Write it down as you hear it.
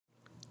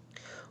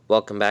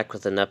Welcome back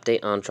with an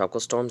update on Tropical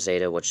Storm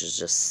Zeta, which is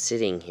just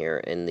sitting here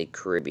in the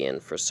Caribbean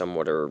for some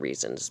whatever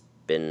reason. It's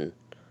been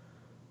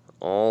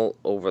all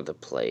over the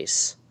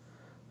place.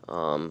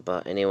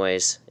 But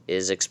anyways,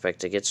 is expected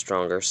to get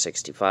stronger,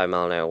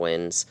 65-mile-an-hour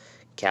winds,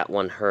 Cat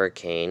 1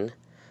 hurricane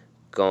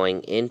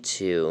going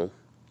into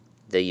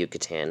the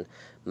Yucatan.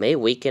 May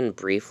weaken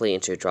briefly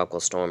into a tropical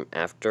storm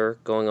after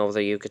going over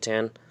the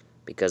Yucatan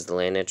because of the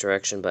land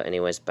interaction, but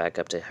anyways, back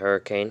up to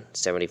hurricane,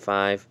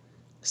 75,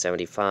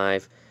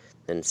 75,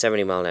 then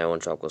 70-mile-an-hour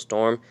tropical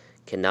storm.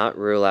 Cannot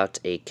rule out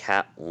a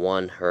Cat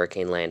 1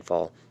 hurricane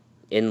landfall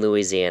in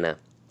Louisiana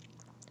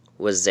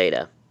with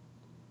Zeta.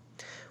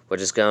 We're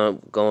just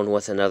going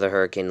with another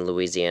hurricane in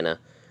Louisiana.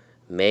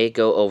 May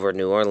go over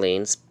New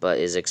Orleans, but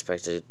is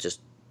expected to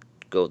just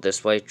go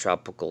this way.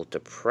 Tropical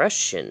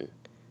depression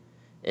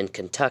in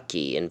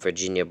Kentucky and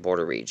Virginia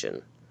border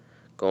region.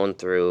 Going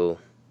through,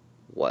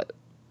 what?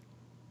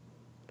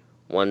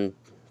 1,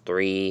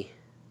 3...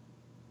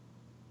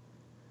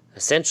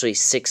 essentially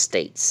 6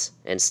 states,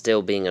 and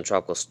still being a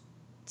tropical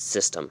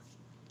system.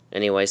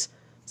 Anyways,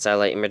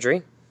 satellite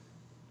imagery.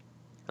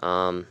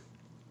 Cone.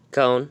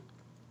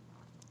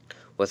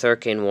 With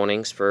hurricane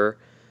warnings for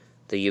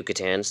the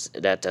Yucatans,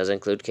 that does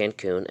include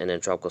Cancun, and then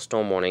tropical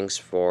storm warnings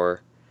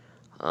for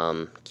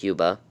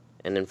Cuba,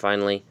 and then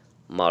finally,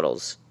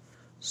 models.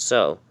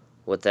 So,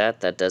 with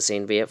that does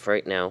seem to be it for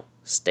right now.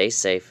 Stay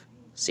safe.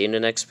 See you in the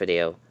next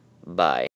video. Bye.